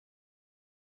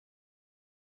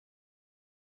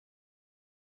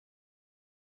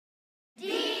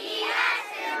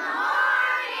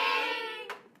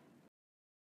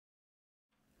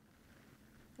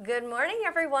Good morning,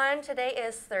 everyone. Today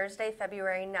is Thursday,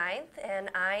 February 9th, and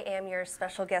I am your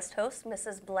special guest host,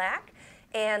 Mrs. Black,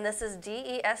 and this is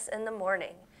DES in the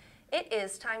Morning. It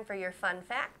is time for your fun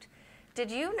fact. Did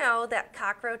you know that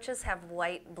cockroaches have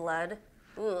white blood?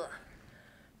 Ugh.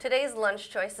 Today's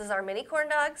lunch choices are mini corn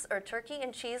dogs or turkey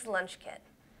and cheese lunch kit.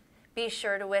 Be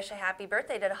sure to wish a happy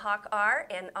birthday to Hawk R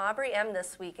and Aubrey M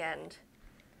this weekend.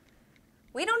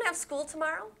 We don't have school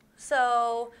tomorrow,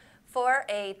 so for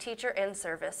a teacher in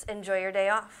service, enjoy your day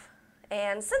off.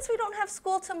 And since we don't have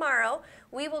school tomorrow,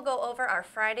 we will go over our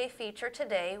Friday feature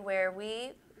today where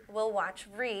we will watch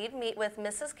Reed meet with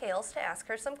Mrs. Kales to ask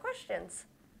her some questions.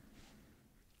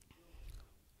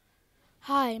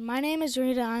 Hi, my name is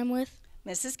Rita. I'm with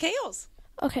Mrs. Kales.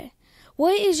 Okay.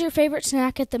 What is your favorite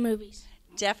snack at the movies?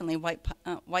 Definitely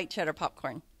white cheddar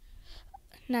popcorn.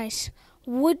 Nice.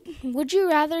 Would you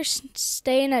rather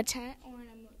stay in a tent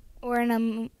or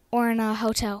in a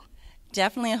hotel?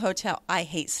 Definitely a hotel. I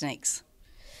hate snakes.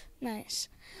 Nice.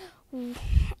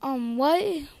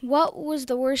 What was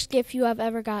the worst gift you have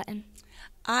ever gotten?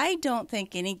 I don't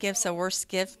think any gift's a worse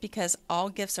gift because all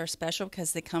gifts are special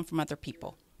because they come from other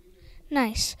people.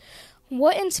 Nice.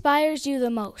 What inspires you the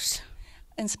most?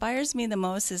 Inspires me the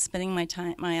most is spending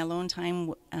my alone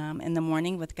time in the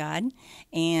morning with God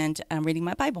and reading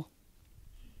my Bible.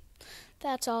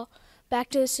 That's all. Back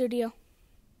to the studio.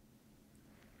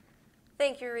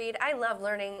 Thank you, Reed. I love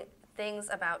learning things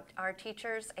about our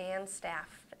teachers and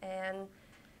staff. And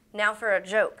now for a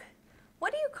joke.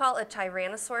 What do you call a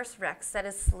Tyrannosaurus Rex that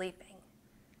is sleeping?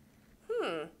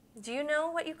 Do you know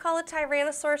what you call a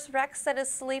Tyrannosaurus Rex that is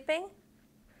sleeping?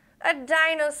 A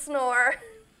dino-snore.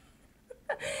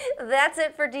 That's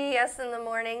it for DES in the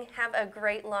Morning. Have a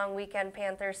great long weekend,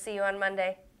 Panthers. See you on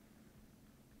Monday.